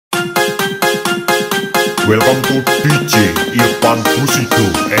Welcome to DJ Irfan Busido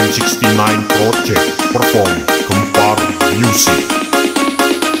and 69 Project perform Campuran Music.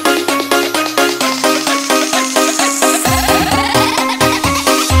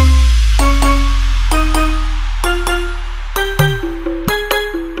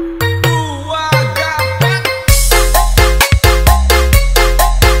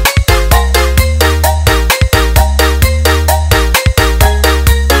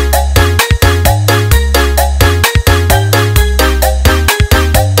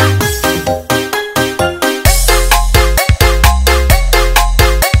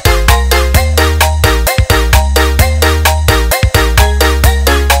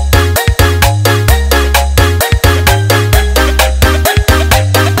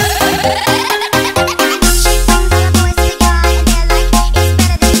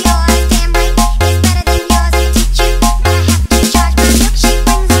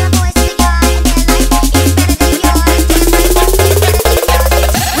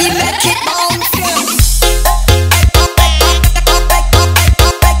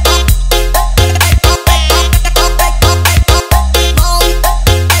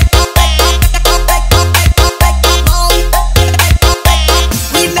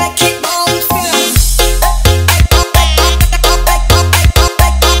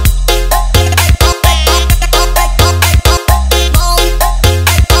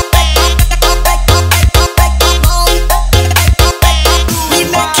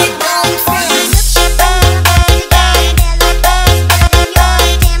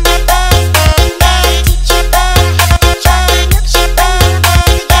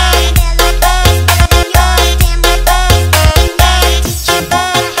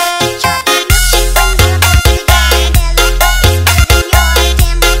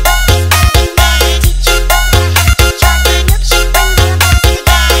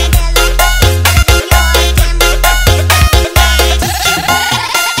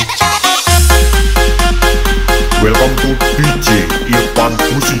 Welcome to DJ Irfan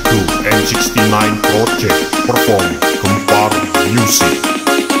Busido and 69 Project perform Campuran Music.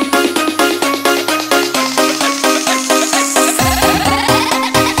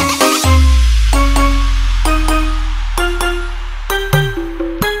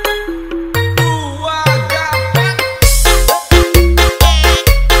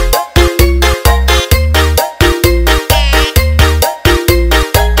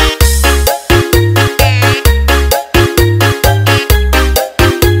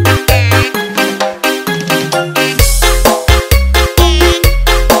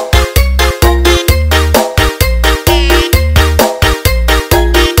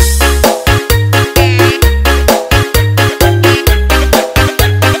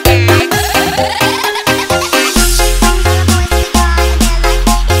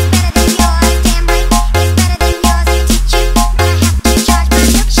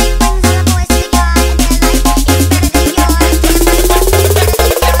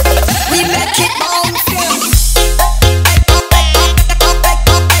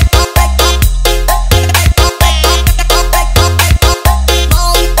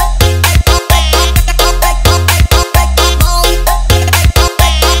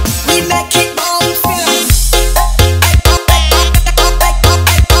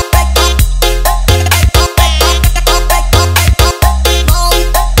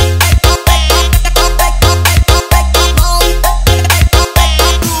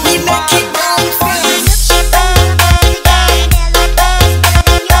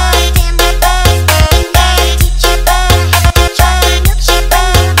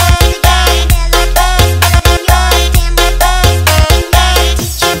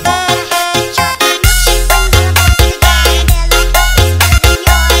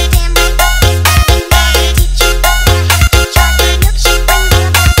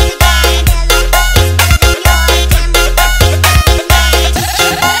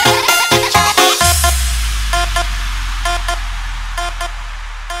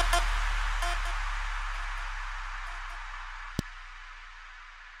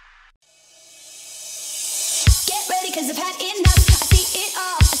 Cause I've had enough, I see it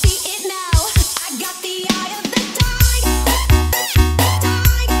all, I see it now. I got the eye of the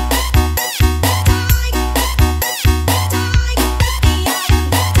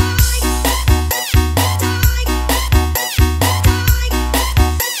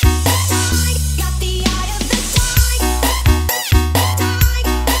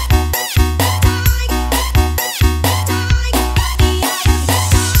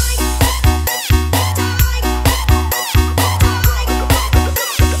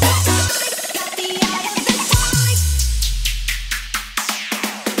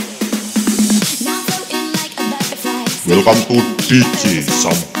Welcome to DJ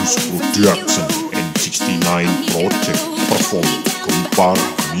Sampus Production and 69 Project perform Gempar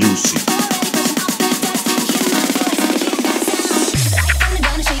Music.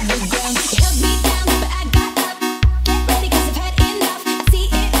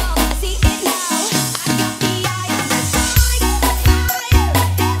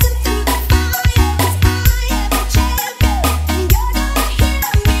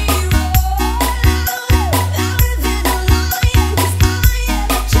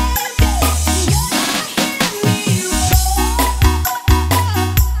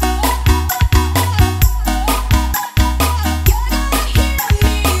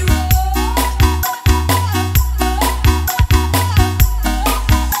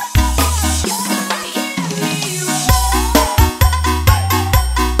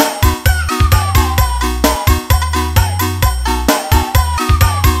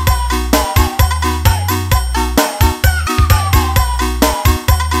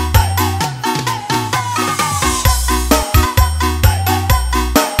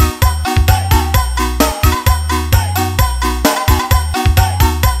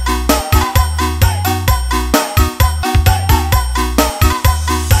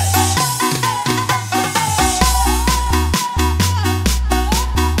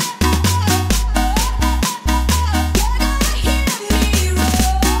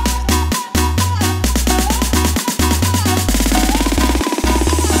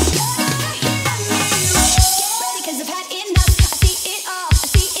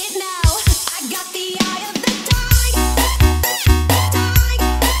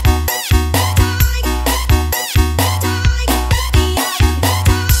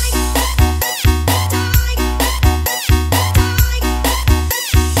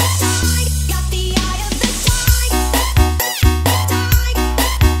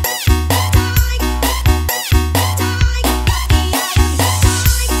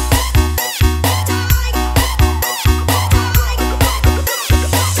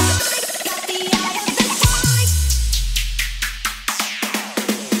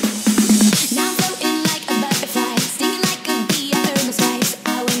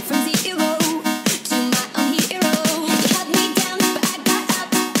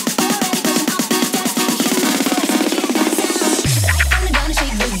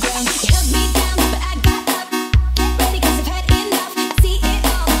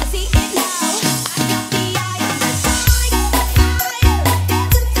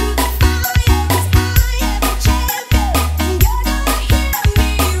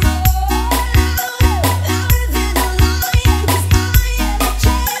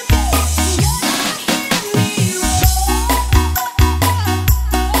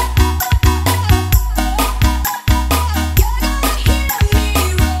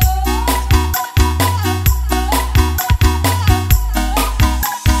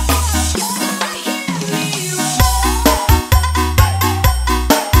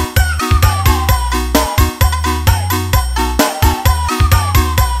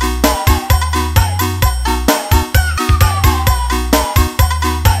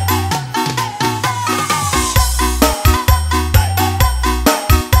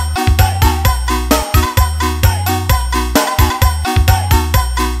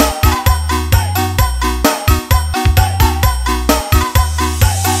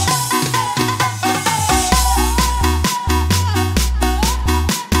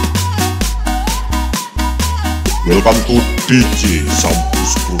 Welcome to DJ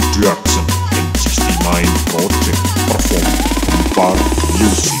Sampus Production and 69 Project perform Gempar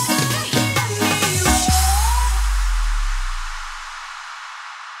Music.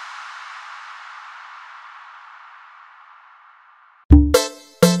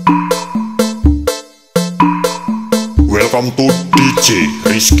 Welcome to DJ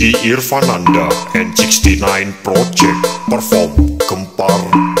Rizky Irfananda and 69 Project perform Gempar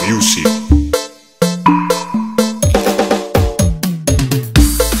Music.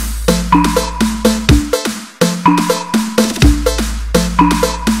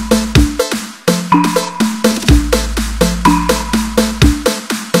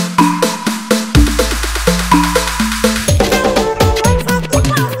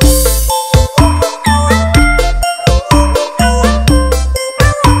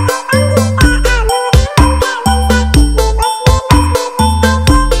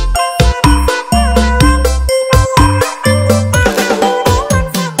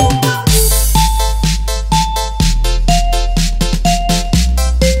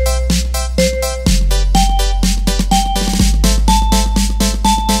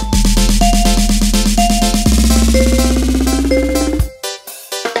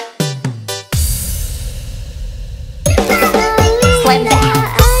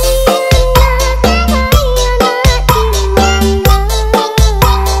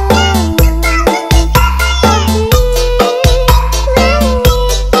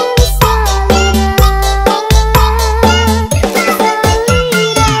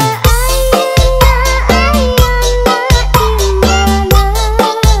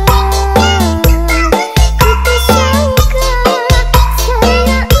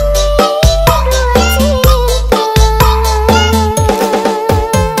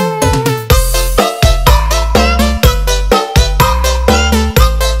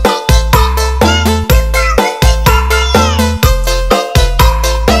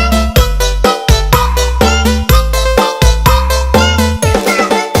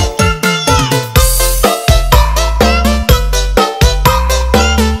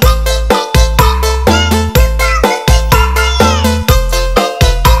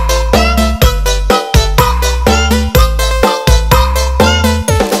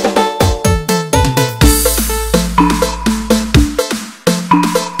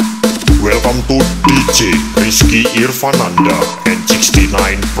 Nirvananda and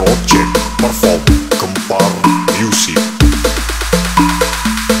 69 Project perform Gempar Music.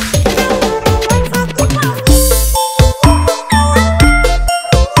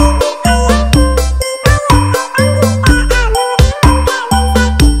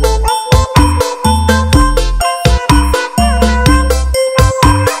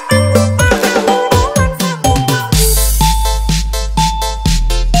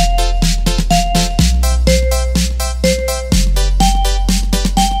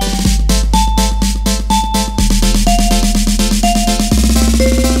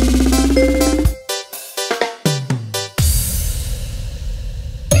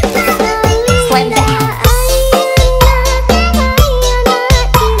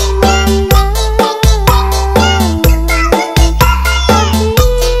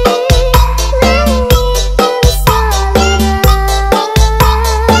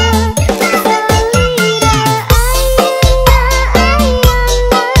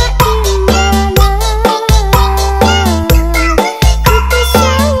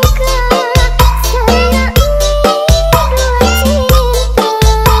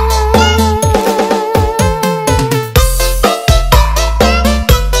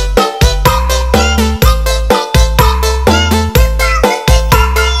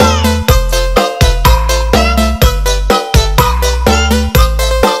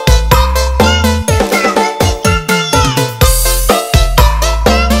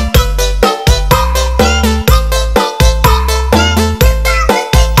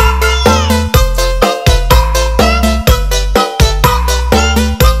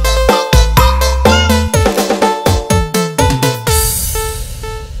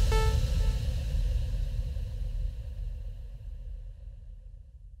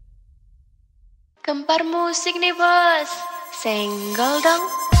 Gempar musik nih bos, senggol dong.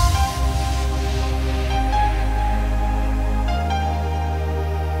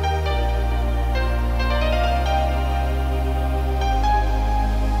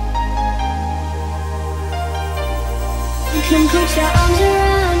 You can put your arms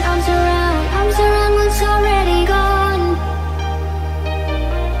around, arms around, arms around what's already gone.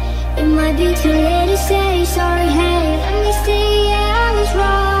 It might be too late to say sorry, hey, let me see, yeah, I was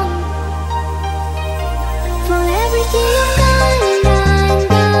wrong. For everything you've done,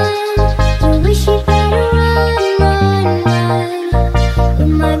 I wish you'd better run, run, run. It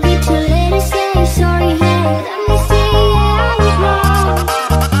might be too late to say sorry, hey, let me see, yeah, I was wrong.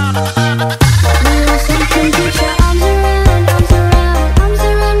 You also can put your arms around, arms around, arms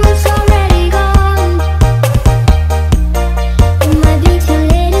around what's already gone. It might be too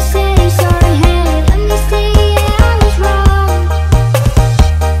late to say sorry, hey, let me see, yeah, I was wrong.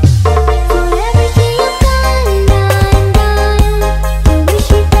 For everything you've done, I wish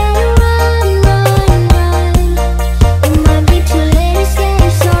you'd better run, run, run. It might be too late to say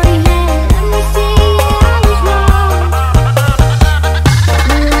sorry,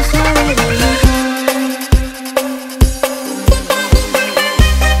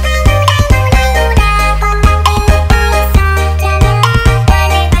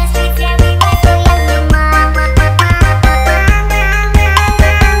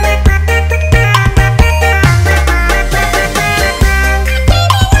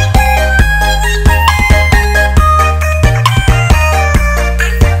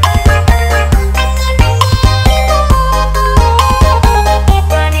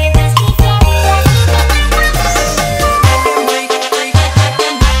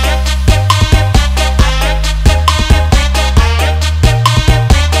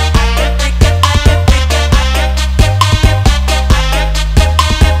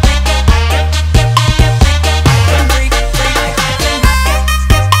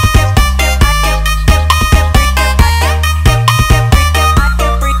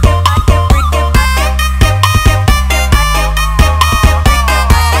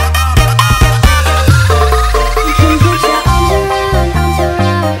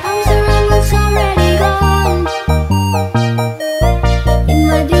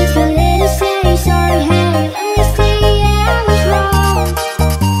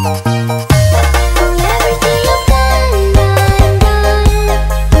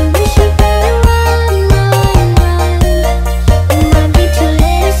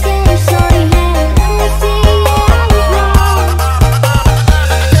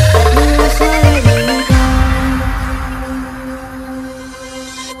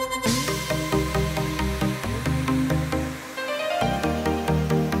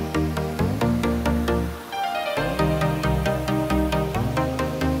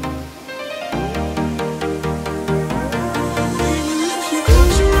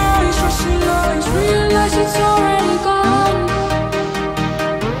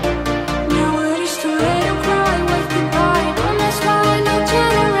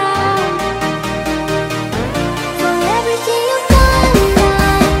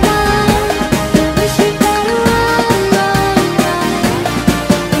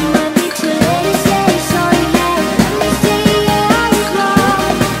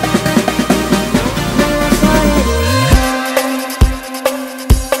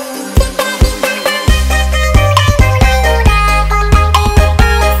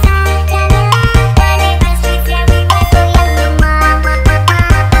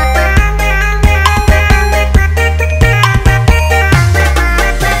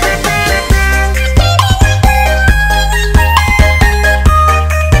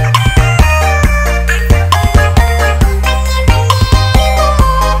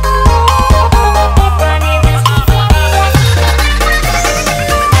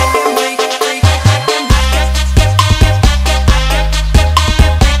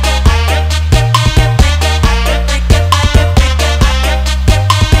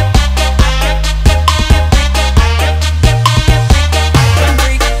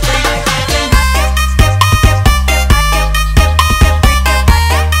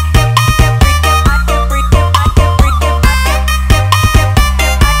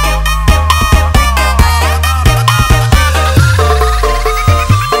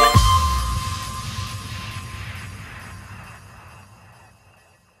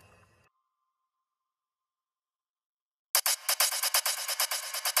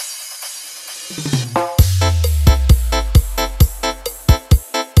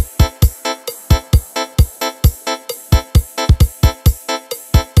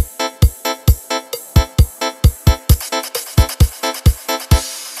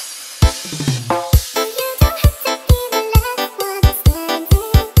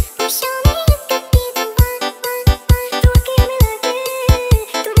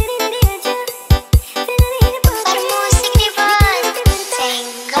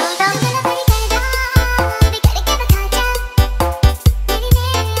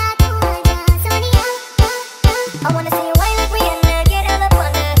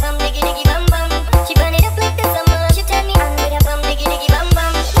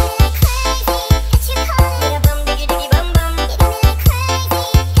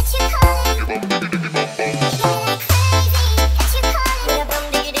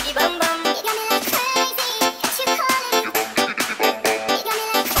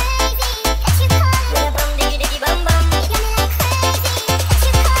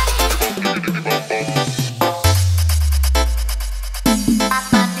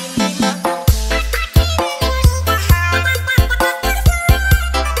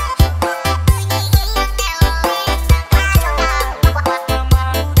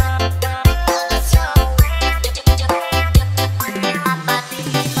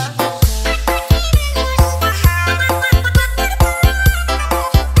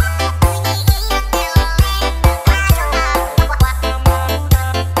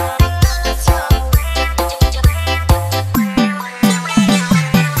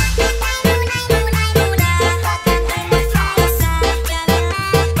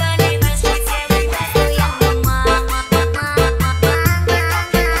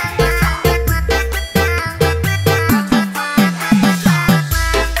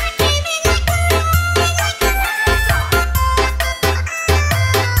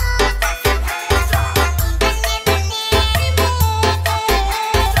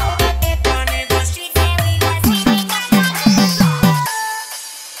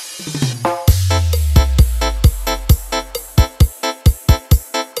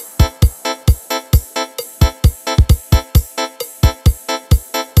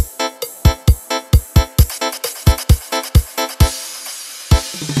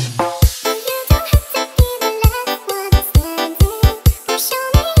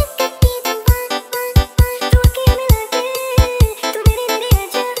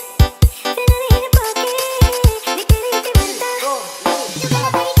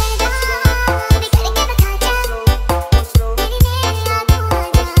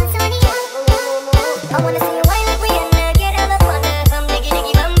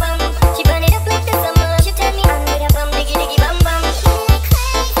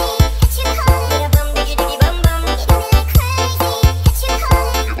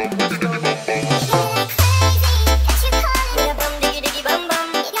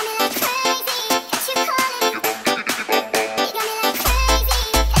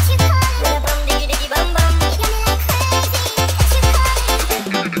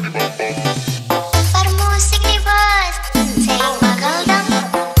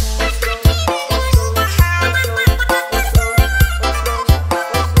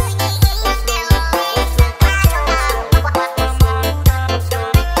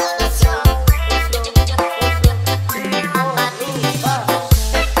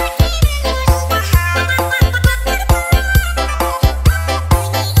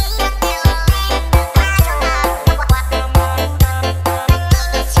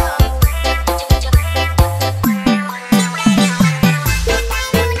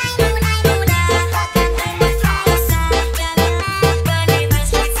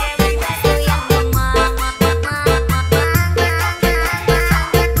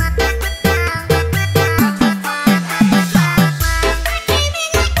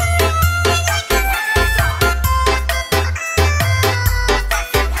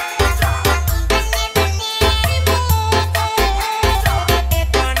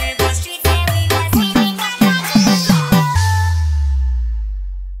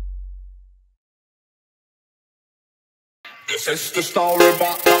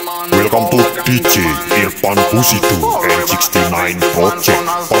 Welcome to DJ Irfan Husidu and 69 Project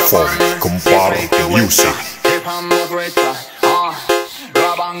perform Gempar Music.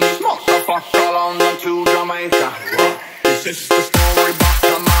 This is the story about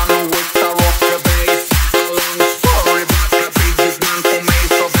the man with the rocker bass. A long story about the biggest man from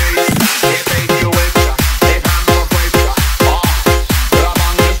Mesa Base. They take you with ya, they hammer break ya. The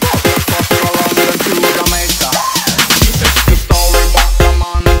bang is rocker from London to Jamaica. This is the story about the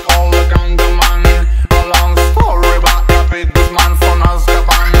man called the Ganga Man. A long story about the biggest man from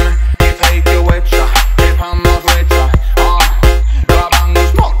Azkaban. They take you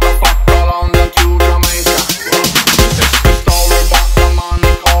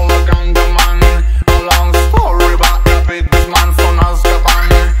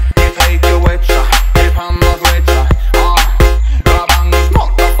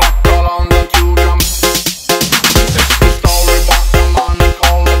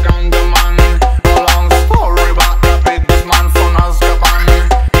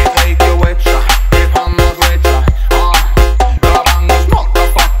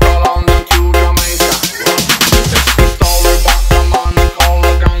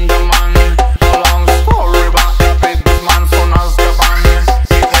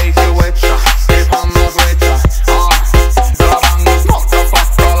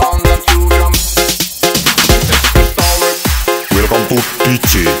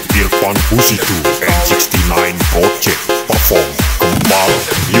Irfan Busitu and 69 Project perform Kembar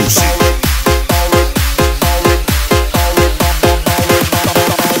Music.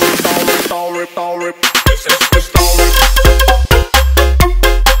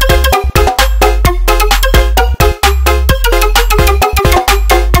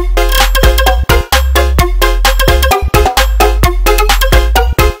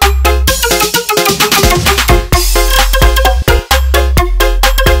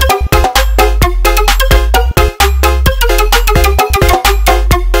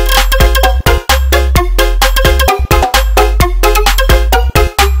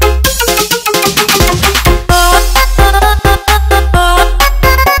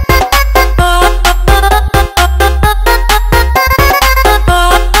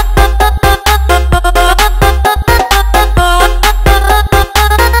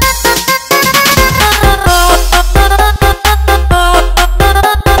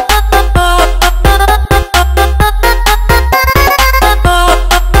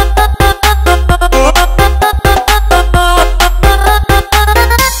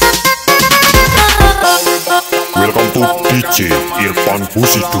 DJ Irfan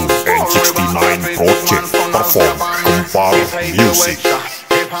Busitu and 69 Project perform Kembar Music.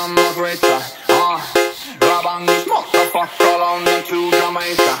 If I'm not richer, grab this motherfucker on to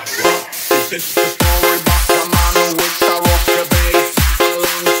Jamaica. This is the story about the man with the rocker bass. A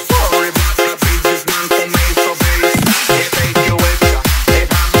long story about the biggest man from Mesa Base. He take you with ya, if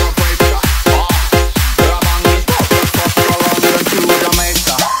I'm not richer, grab this motherfucker on to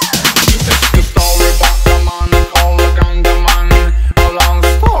Jamaica. This is the story about the man called the ganja man. A long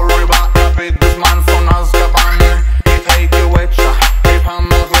story about the biggest man from Azkaban. He take you with ya, if I'm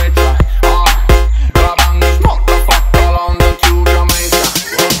not richer, grab this motherfucker on to Jamaica.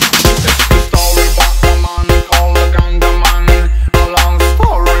 This is the story.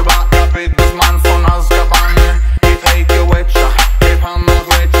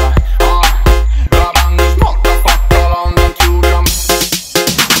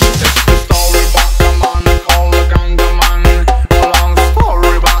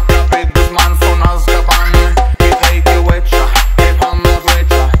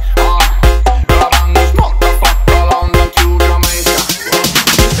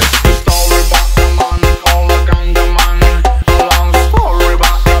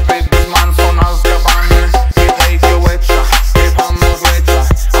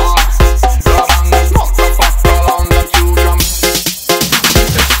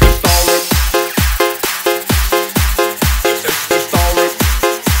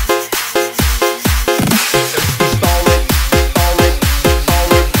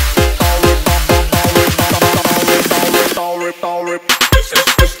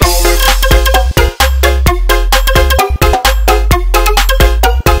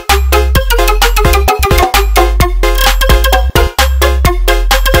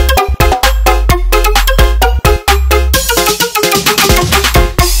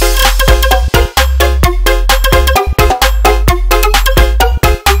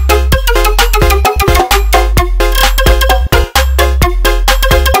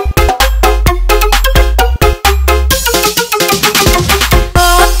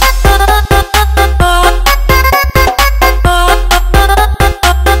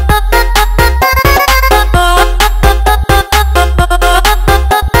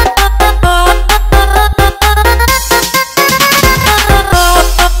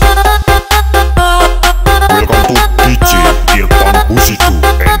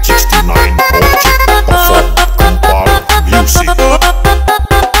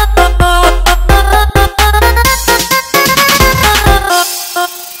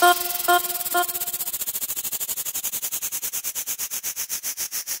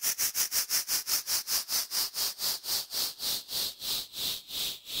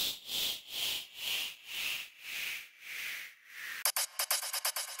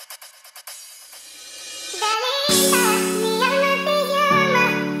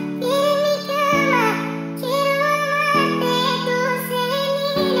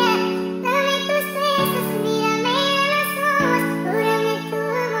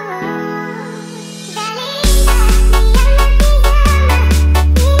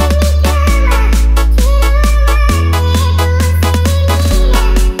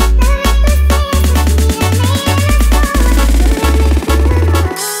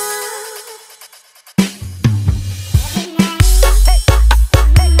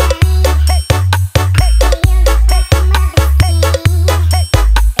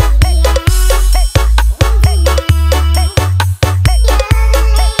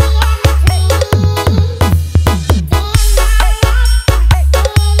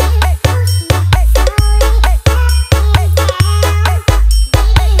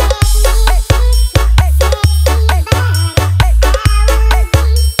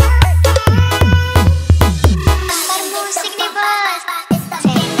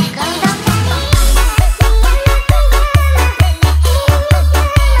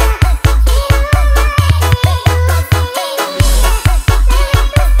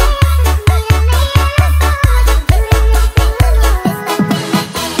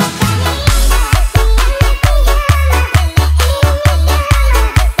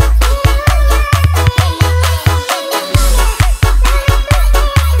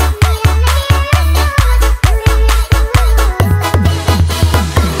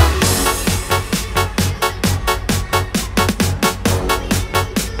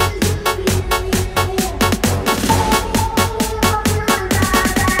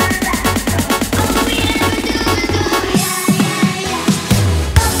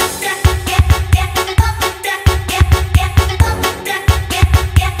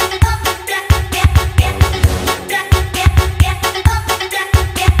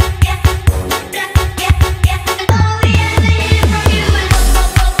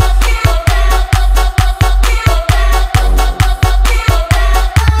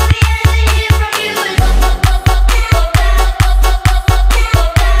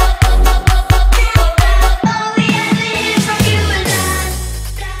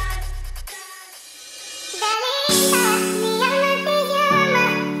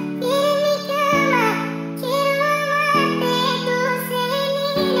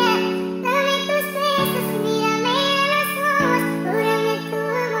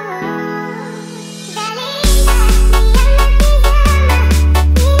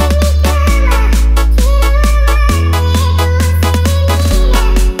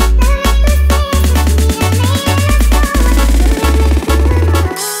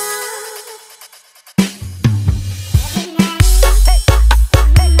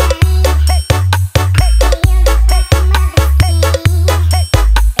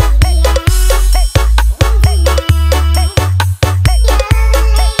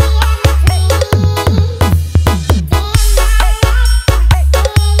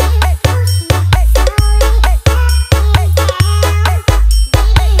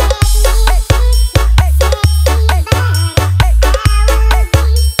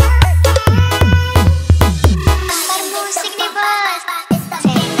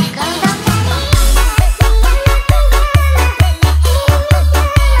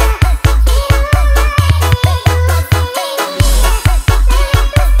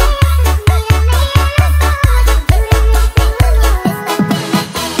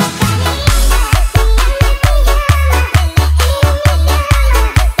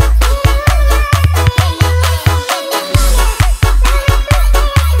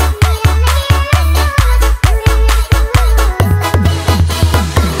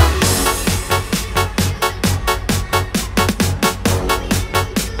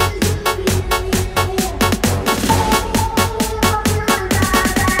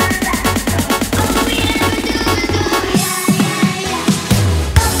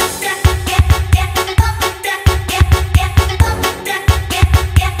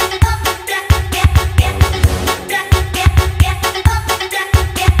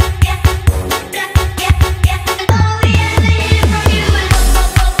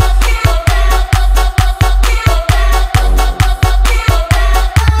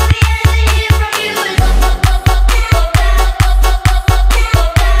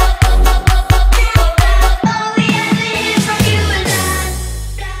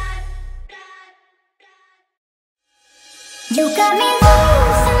 got me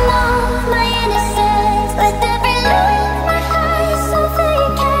losing all my innocence. With every look, my eyes so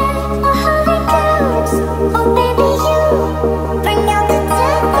vacant. My heart aches. Oh baby, you bring out the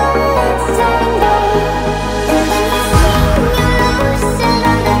devil inside me. And when you sing, you lose it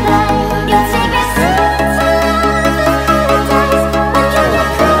on the blind. Your favorite scenes are love and paradise. When you're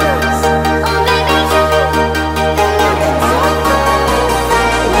close, oh baby, you bring out the devil inside me.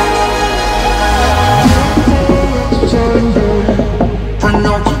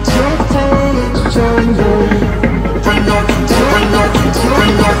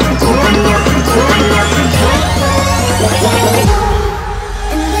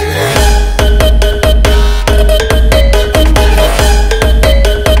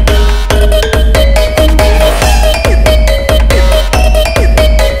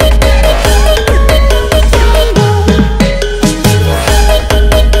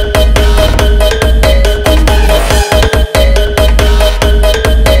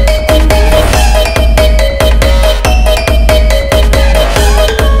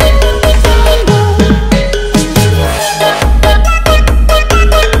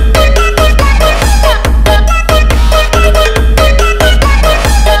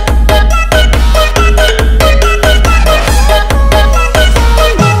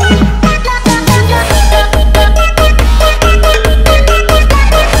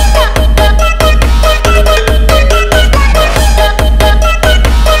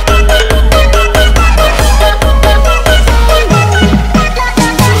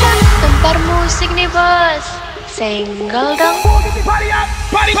 Tempar musik nih bos. Senggol dong.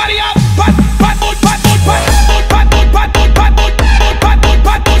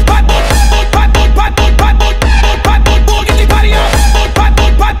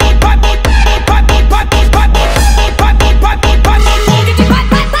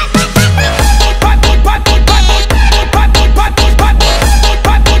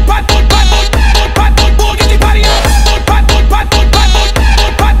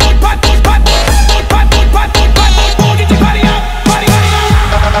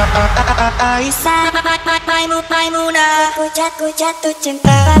 Aisyah, Maimunah, ku jatuh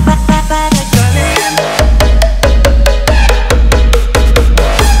cinta pada kalian.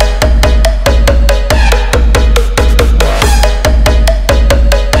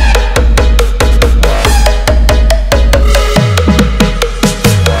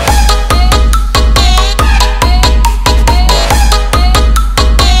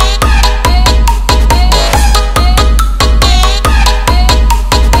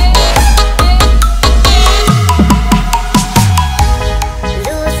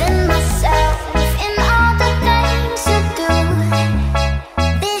 Losing myself.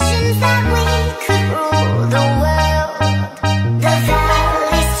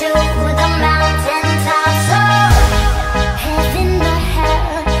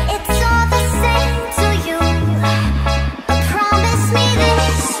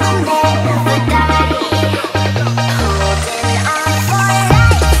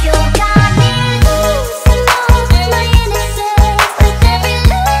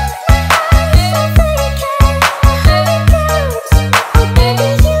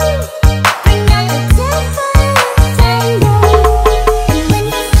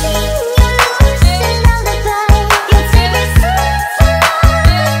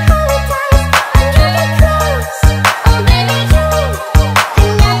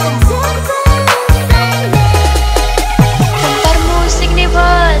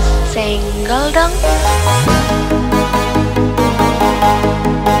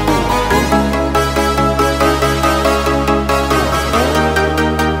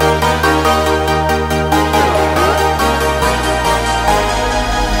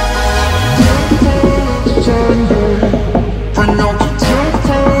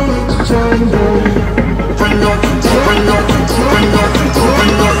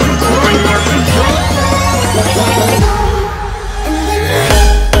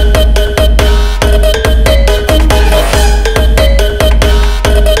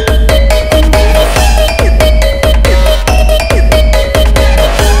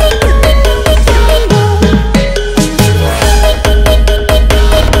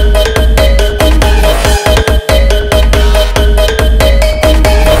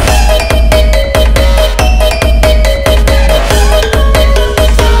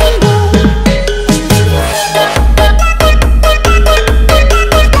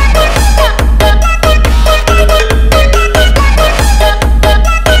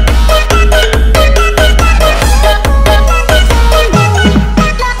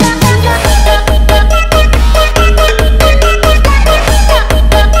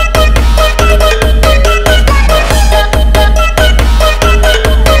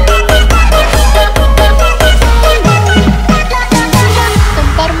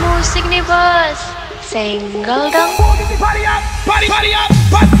 Senggol dong. Party up, party up,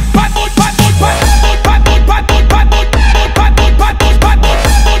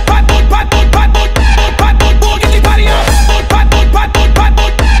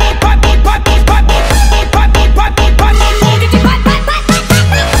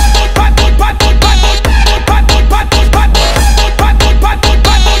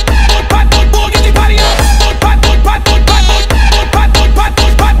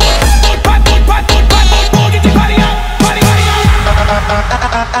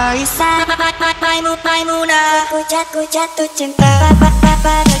 Aku jatuh cinta pada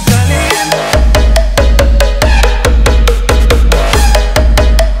kalian.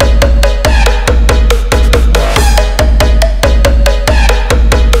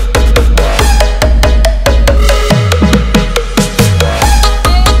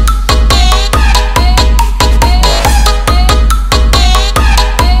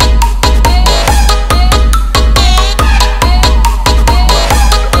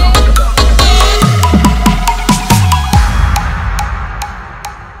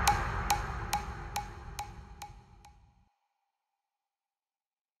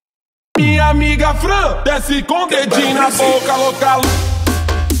 Amiga Fran, desce com dedinho na boca local.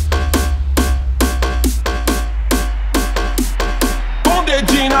 Com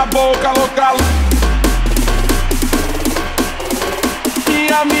dedinho na boca local.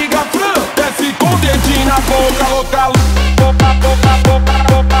 Minha amiga Fran, desce com dedinho na boca local.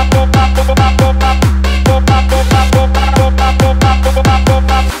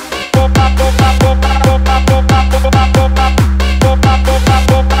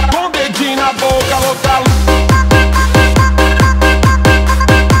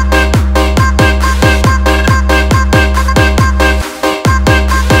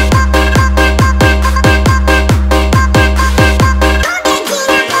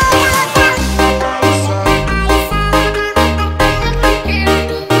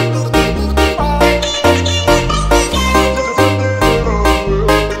 dedinho na boca local.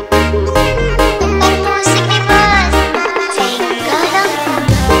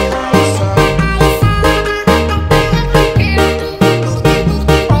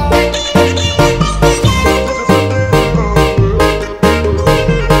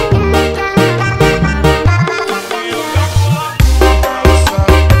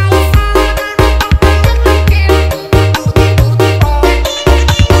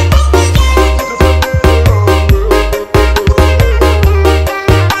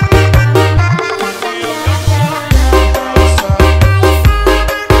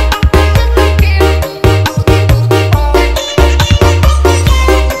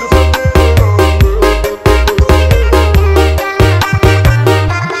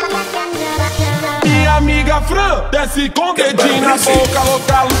 Desce com dedinho na boca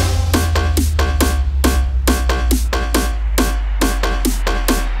local.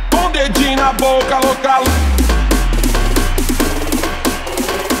 Com dedinho na boca local.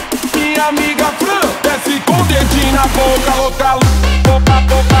 Minha amiga Fran, desce com dedinho na boca local.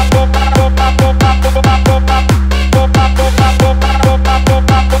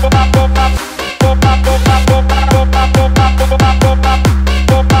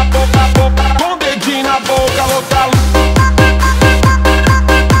 Com dedinho na boca local.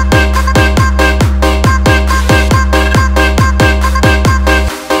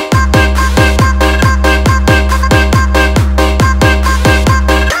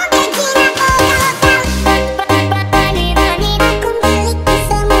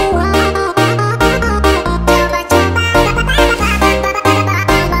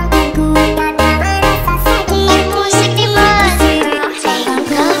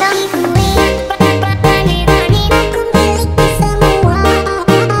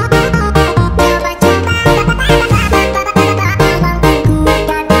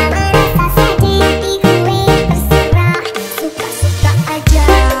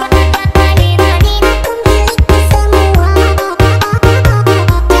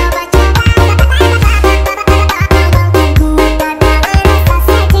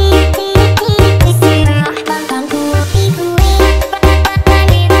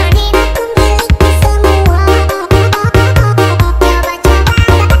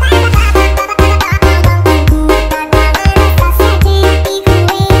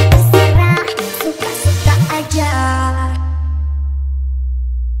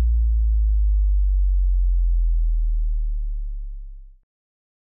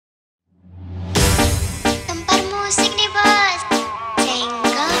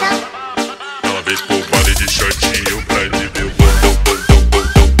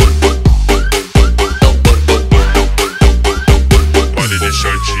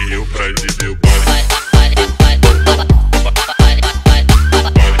 shortinho pra ele ver o baile.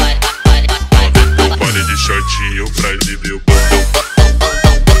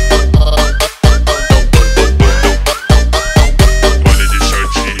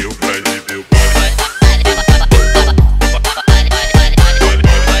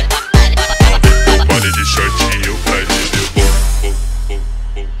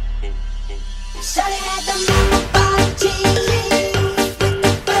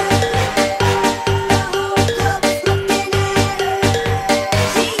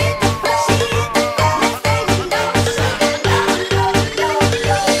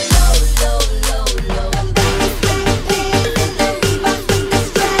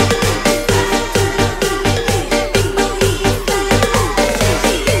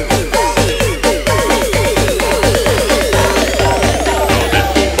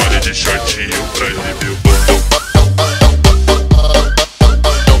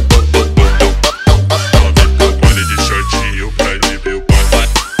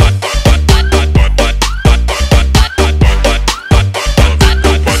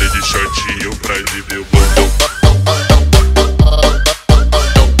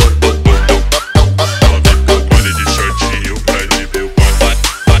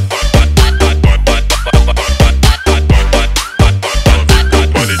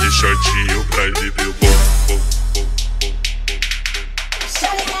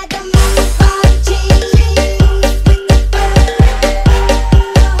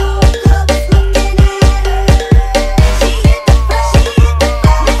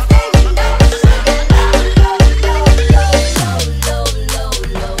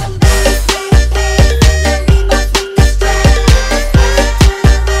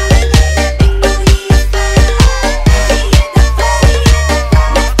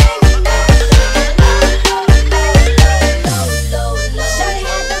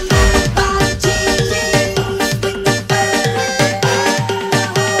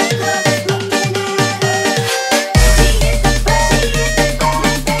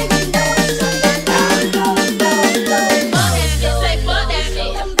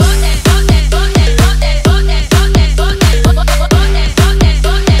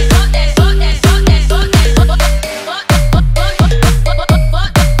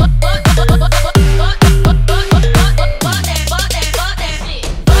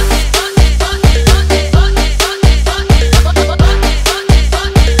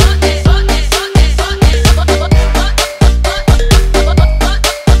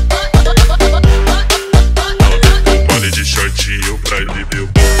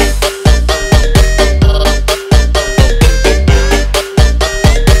 Jedug.